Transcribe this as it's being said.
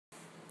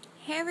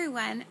Hey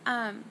everyone,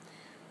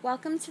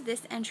 welcome to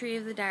this entry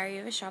of the Diary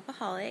of a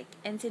Shopaholic,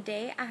 and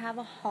today I have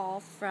a haul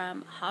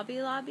from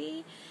Hobby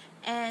Lobby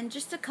and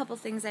just a couple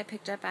things I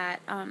picked up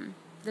at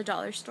the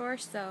dollar store,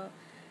 so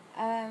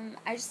I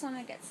just want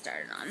to get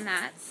started on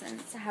that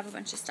since I have a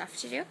bunch of stuff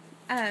to do.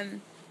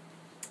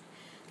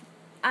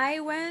 I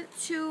went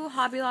to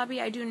Hobby Lobby.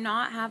 I do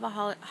not have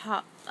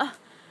a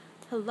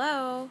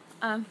hello,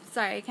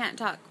 sorry, I can't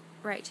talk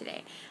right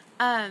today.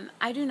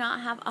 I do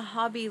not have a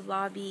Hobby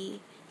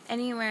Lobby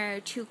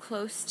anywhere too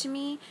close to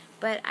me,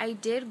 but I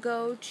did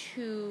go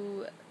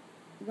to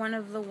one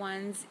of the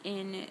ones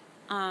in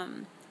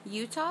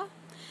Utah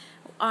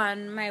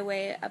on my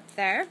way up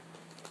there,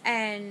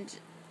 and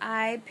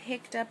I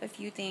picked up a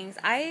few things.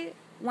 I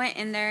went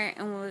in there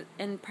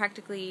and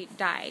practically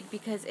died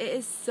because it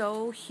is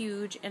so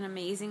huge and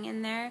amazing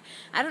in there.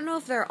 I don't know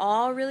if they're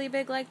all really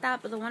big like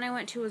that, but the one I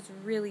went to was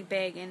really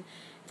big, and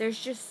there's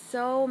just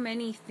so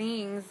many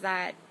things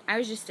that I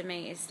was just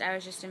amazed. I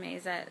was just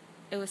amazed that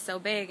it was so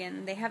big,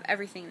 and they have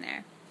everything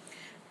there.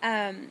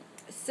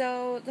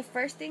 So the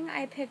first thing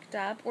I picked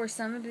up were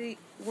some of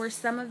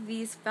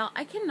these felt.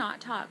 I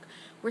cannot talk.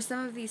 Were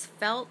some of these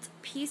felt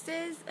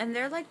pieces, and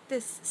they're like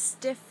this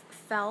stiff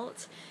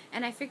felt,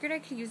 and I figured I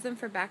could use them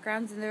for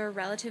backgrounds, and they were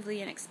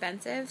relatively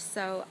inexpensive.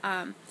 So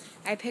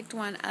I picked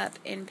one up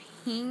in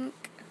pink.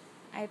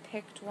 I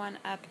picked one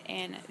up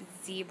in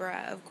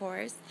zebra, of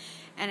course,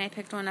 and I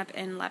picked one up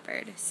in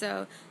leopard.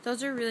 So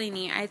those are really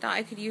neat. I thought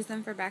I could use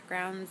them for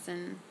backgrounds,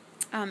 and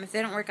if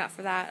they don't work out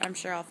for that, I'm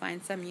sure I'll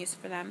find some use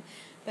for them.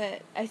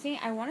 But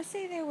I want to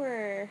say they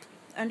were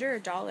under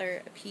 $1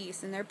 a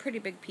piece, and they're pretty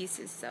big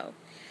pieces. So,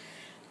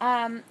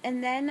 and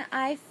then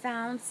I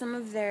found some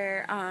of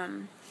their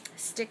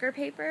sticker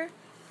paper.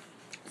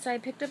 So I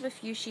picked up a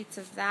few sheets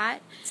of that.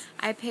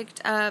 I picked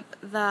up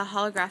the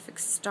holographic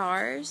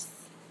stars.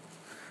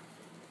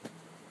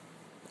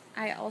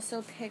 I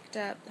also picked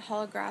up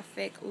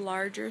holographic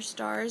larger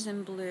stars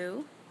in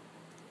blue.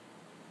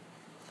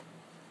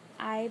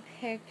 I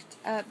picked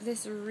up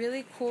this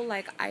really cool,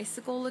 like,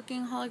 icicle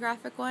looking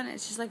holographic one.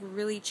 It's just like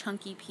really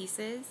chunky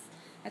pieces.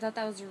 I thought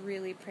that was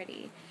really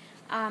pretty.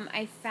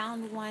 I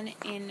found one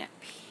in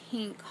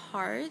pink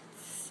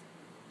hearts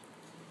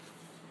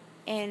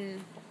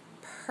and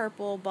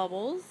purple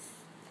bubbles.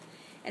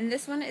 And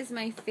this one is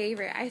my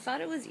favorite. I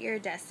thought it was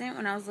iridescent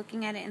when I was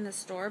looking at it in the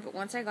store, but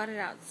once I got it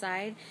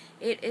outside,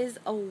 it is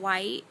a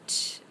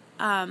white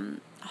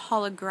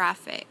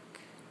holographic.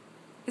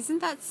 Isn't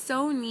that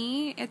so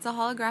neat? It's a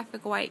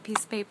holographic white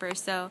piece of paper,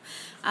 so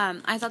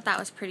I thought that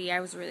was pretty. I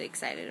was really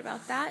excited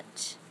about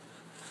that.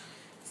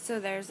 So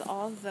there's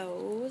all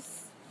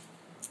those.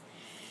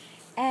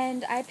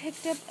 And I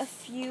picked up a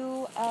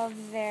few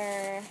of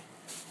their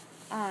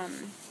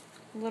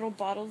little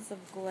bottles of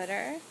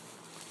glitter.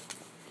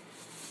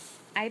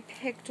 I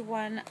picked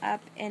one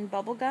up in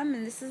bubblegum,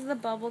 and this is the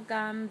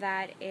bubblegum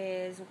that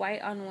is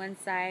white on one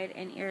side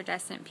and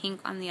iridescent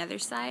pink on the other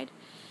side.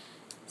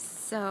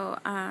 So,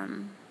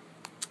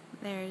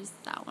 there's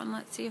that one.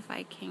 Let's see if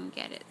I can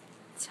get it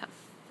to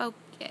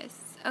focus.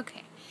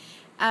 Okay.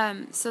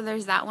 So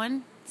there's that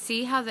one.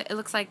 See how it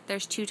looks like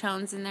there's two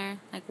tones in there,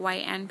 like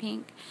white and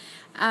pink?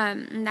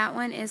 And that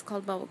one is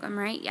called bubblegum,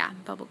 right? Yeah,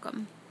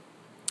 bubblegum.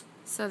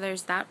 So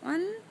there's that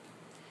one.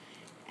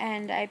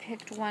 And I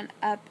picked one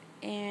up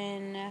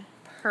in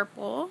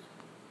purple.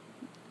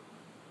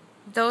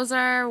 Those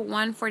are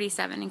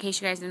 $1.47, in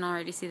case you guys didn't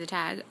already see the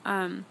tag.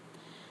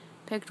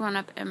 Picked one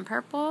up in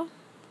purple,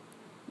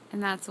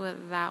 and that's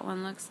what that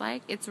one looks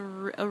like. It's a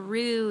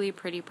really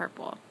pretty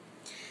purple.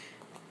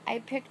 I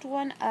picked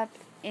one up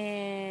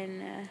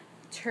in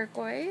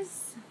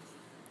turquoise,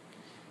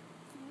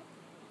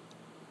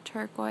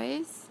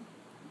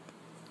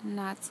 and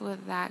that's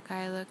what that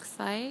guy looks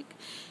like.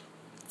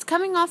 It's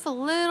coming off a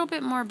little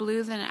bit more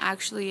blue than it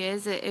actually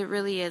is. It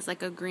really is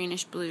like a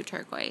greenish blue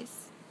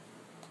turquoise.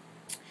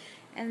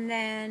 And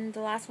then the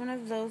last one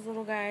of those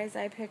little guys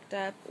I picked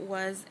up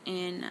was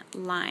in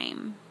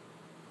lime.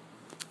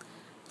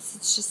 So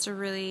it's just a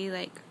really,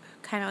 like,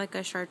 kind of like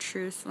a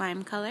chartreuse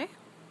lime color.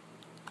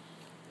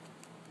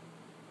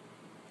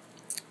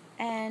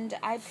 And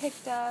I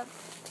picked up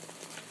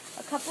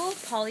a couple of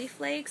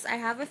polyflakes. I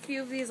have a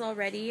few of these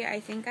already. I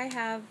think I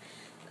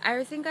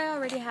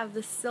already have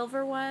the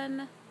silver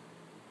one,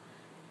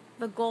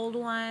 the gold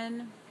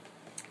one,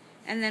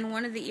 and then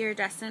one of the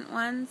iridescent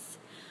ones.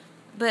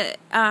 But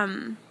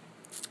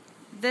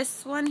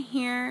this one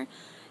here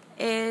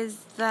is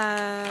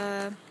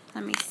the,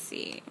 let me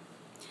see,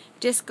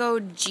 Disco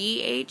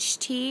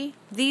GHT.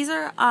 These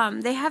are,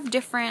 they have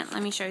different,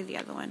 let me show you the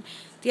other one.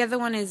 The other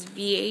one is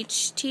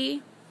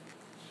VHT,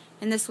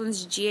 and this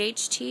one's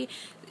GHT.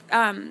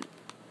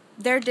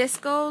 Their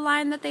disco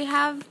line that they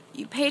have,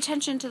 you pay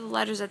attention to the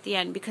letters at the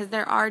end because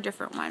there are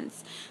different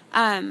ones.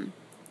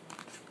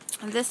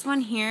 This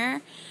one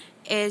here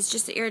is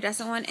just the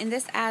iridescent one, and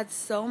this adds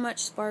so much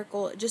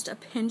sparkle. Just a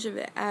pinch of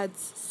it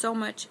adds so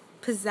much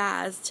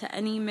pizzazz to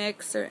any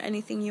mix or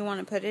anything you want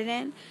to put it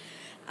in.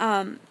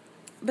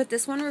 But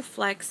this one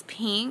reflects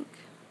pink,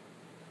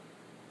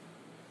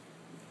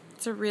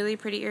 It's a really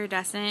pretty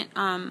iridescent,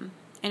 and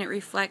it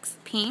reflects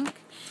pink.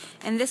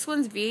 And this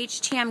one's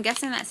VHT. I'm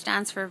guessing that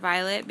stands for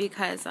violet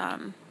because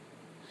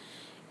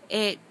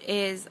it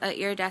is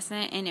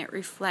iridescent and it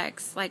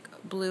reflects like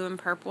blue and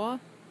purple.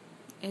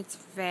 It's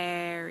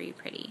very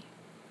pretty.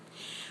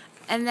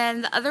 And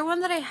then the other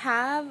one that I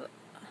have,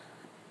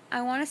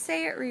 I want to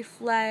say it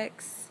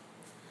reflects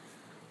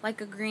like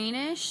a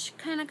greenish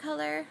kind of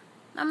color.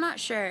 I'm not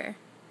sure.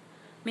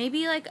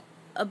 Maybe like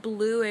a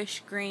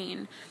bluish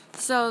green.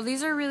 So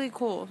these are really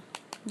cool.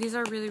 These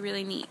are really,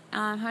 really neat.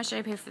 How much did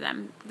I pay for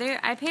them?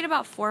 I paid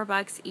about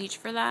 $4 each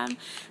for them,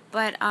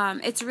 but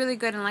it's really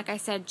good. And like I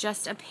said,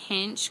 just a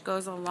pinch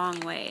goes a long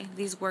way.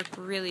 These work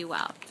really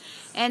well.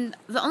 And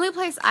the only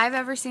place I've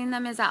ever seen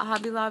them is at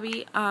Hobby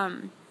Lobby.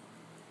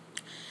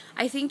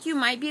 I think you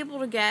might be able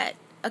to get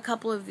a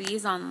couple of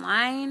these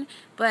online,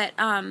 but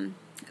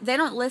they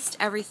don't list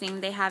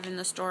everything they have in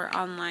the store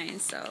online.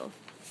 So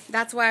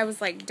that's why I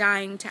was like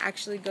dying to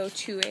actually go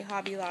to a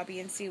Hobby Lobby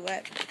and see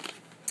what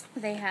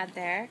they had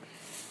there.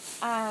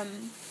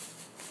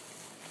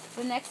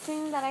 The next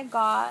thing that I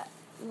got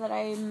that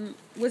I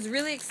was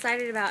really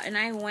excited about, and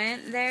I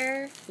went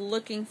there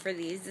looking for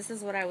these. This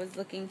is what I was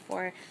looking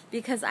for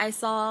because I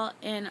saw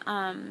in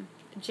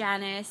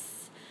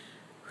Janice,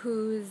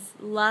 who's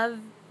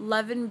Love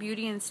and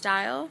Beauty and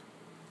Style.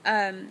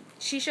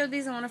 She showed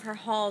these in one of her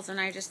hauls,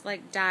 and I just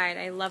like died.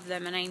 I love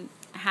them, and I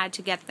had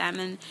to get them.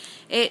 And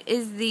it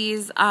is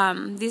these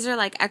are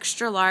like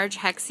extra large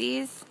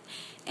hexies,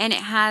 and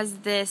it has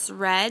this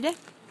red,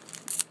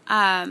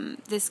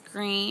 this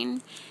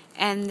green,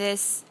 and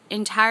this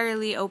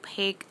entirely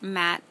opaque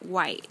matte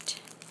white.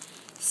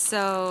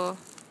 So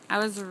I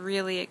was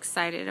really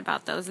excited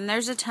about those, and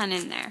there's a ton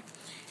in there.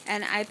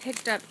 And I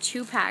picked up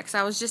 2 packs.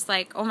 I was just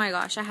like, oh my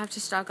gosh, I have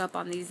to stock up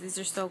on these. These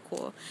are so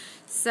cool.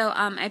 So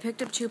I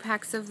picked up 2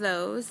 packs of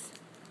those,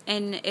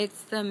 and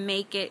it's the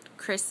Make It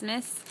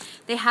Christmas.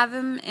 They have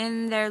them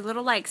in their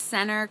little like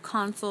center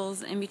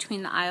consoles in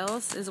between the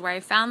aisles is where I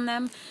found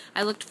them.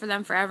 I looked for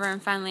them forever,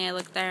 and finally I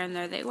looked there, and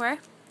there they were.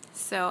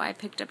 So I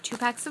picked up 2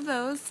 packs of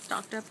those,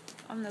 stocked up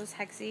on those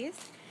hexies.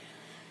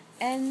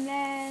 And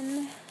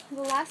then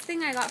the last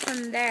thing I got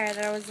from there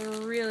that I was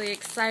really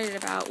excited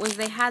about was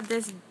they had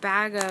this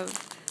bag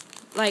of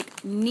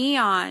like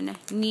neon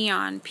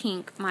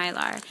pink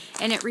Mylar,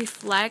 and it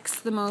reflects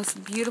the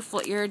most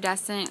beautiful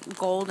iridescent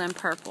gold and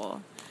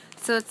purple.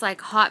 So it's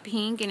like hot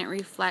pink and it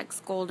reflects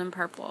gold and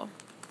purple.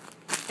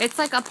 It's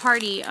like a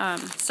party.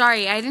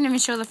 Sorry, I didn't even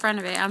show the front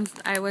of it.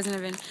 I wasn't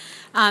even.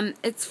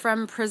 It's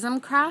from Prism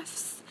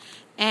Crafts.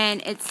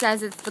 And it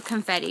says it's the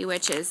confetti,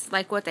 which is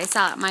like what they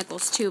sell at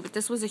Michael's too. But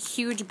this was a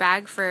huge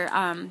bag for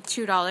 $2,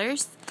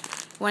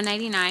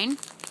 $1.99.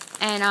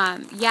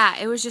 And yeah,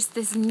 it was just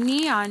this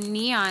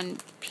neon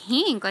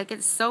pink. Like,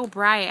 it's so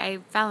bright. I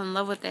fell in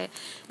love with it.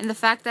 And the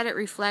fact that it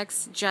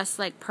reflects just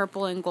like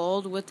purple and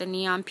gold with the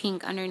neon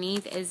pink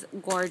underneath is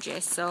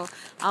gorgeous. So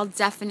I'll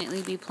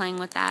definitely be playing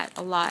with that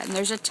a lot. And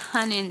there's a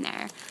ton in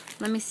there.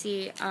 Let me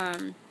see.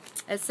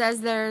 It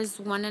says there's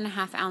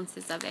 1.5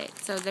 ounces of it.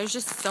 So there's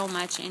just so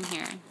much in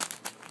here.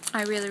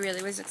 I really,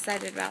 really was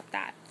excited about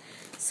that.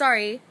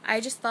 Sorry,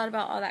 I just thought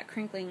about all that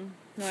crinkling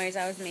noise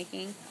I was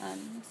making.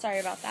 Sorry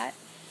about that.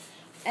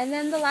 And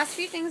then the last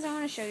few things I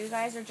want to show you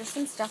guys are just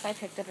some stuff I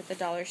picked up at the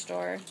dollar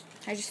store.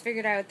 I just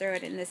figured I would throw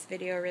it in this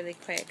video really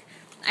quick.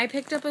 I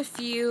picked up a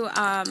few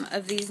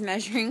of these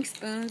measuring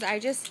spoons.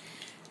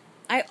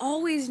 I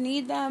always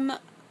need them.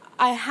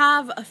 I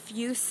have a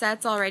few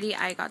sets already.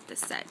 I got this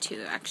set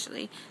too,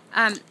 actually.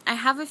 I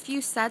have a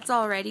few sets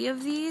already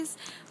of these,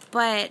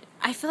 but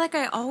I feel like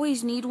I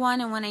always need one,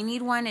 and when I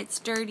need one, it's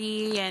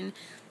dirty, and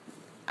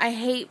I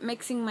hate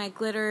mixing my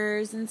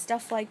glitters and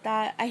stuff like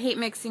that. I hate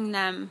mixing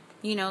them,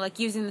 you know, like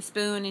using the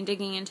spoon and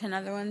digging into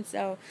another one.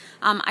 So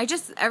I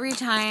just, every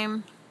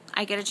time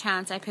I get a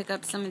chance, I pick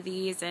up some of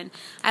these, and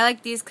I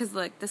like these because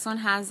look, this one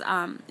has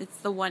it's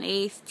the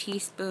 1/8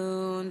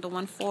 teaspoon, the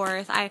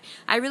 1/4.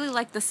 I really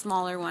like the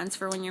smaller ones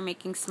for when you're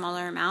making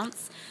smaller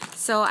amounts.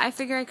 So I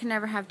figure I could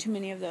never have too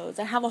many of those.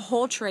 I have a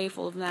whole tray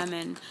full of them,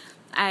 and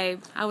I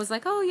was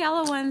like, oh,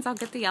 yellow ones, I'll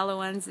get the yellow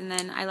ones. And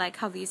then I like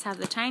how these have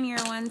the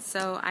tinier ones,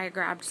 so I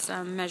grabbed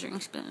some measuring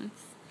spoons.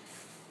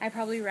 I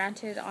probably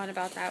ranted on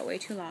about that way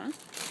too long.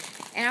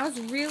 And I was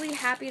really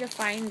happy to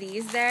find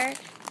these there.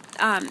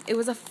 It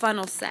was a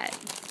funnel set.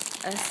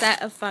 A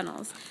set of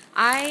funnels.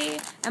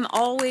 I am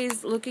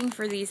always looking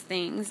for these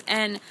things,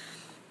 and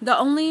the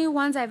only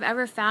ones I've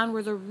ever found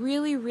were the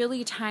really,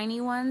 really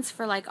tiny ones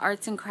for like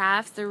arts and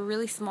crafts. They're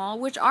really small,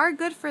 which are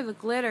good for the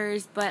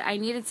glitters, but I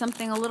needed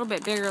something a little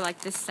bit bigger,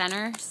 like this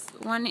center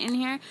one in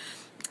here.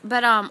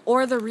 But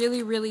or the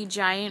really, really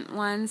giant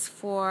ones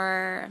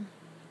for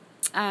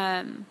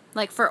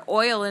like for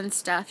oil and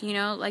stuff, you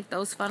know, like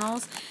those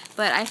funnels.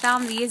 But I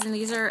found these, and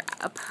these are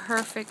a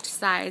perfect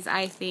size,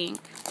 I think.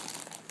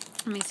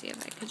 Let me see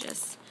if I could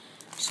just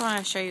want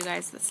to show you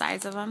guys the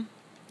size of them.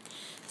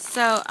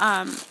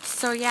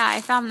 So yeah,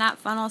 I found that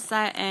funnel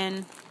set,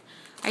 and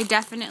I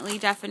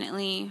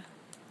definitely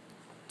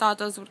thought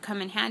those would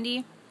come in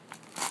handy.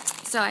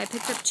 So I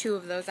picked up 2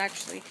 of those,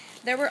 actually.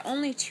 there were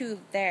only 2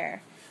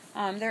 there.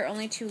 There are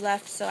only 2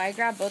 left, so I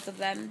grabbed both of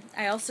them.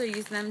 I also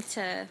use them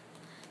to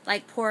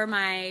like pour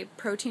my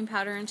protein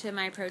powder into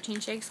my protein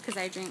shakes because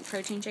I drink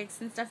protein shakes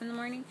and stuff in the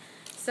morning.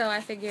 So I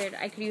figured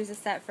I could use a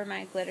set for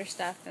my glitter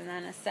stuff and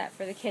then a set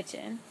for the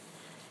kitchen.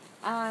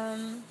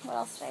 What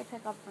else did I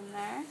pick up from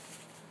there?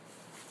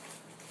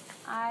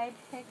 I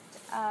picked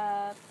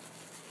up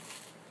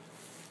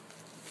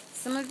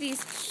some of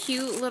these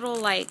cute little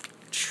like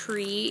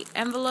tree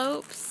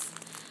envelopes.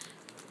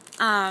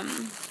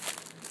 And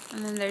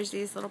then there's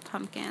these little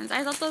pumpkins.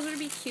 I thought those would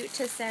be cute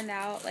to send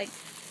out like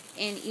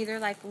in either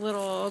like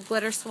little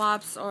glitter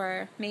swaps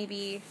or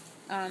maybe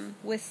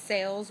with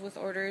sales with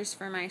orders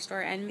for my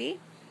store Envy.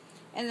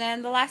 And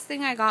then the last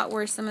thing I got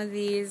were some of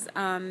these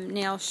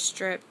nail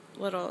strip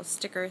little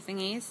sticker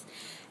thingies.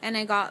 And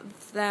I got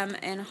them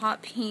in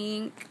hot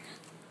pink,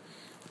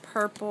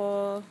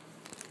 purple,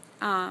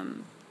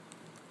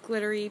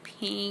 glittery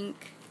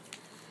pink,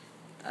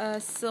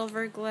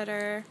 silver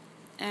glitter,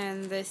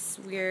 and this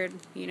weird,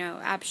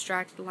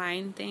 abstract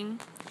line thing.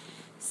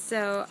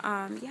 So,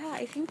 yeah,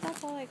 I think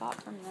that's all I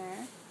got from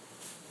there.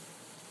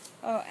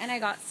 Oh, and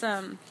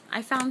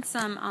I found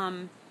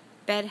some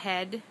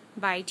Bedhead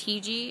by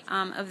TG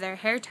of their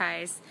hair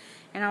ties.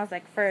 And I was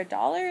like, for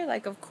 $1?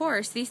 Like, of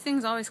course. These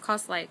things always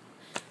cost like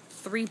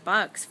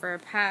 $3 for a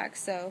pack.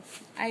 So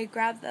I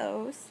grabbed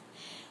those.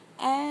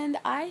 And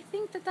I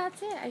think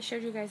that's it. I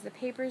showed you guys the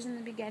papers in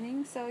the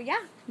beginning. So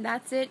yeah,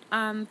 that's it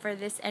for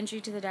this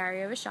entry to the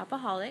Diary of a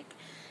Shopaholic.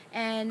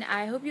 And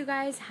I hope you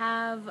guys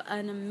have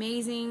an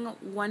amazing,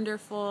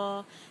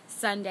 wonderful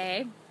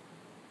Sunday.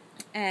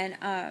 And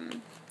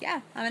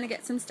yeah, I'm going to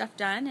get some stuff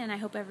done. And I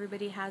hope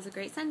everybody has a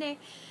great Sunday.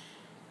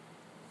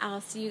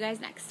 I'll see you guys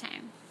next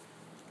time.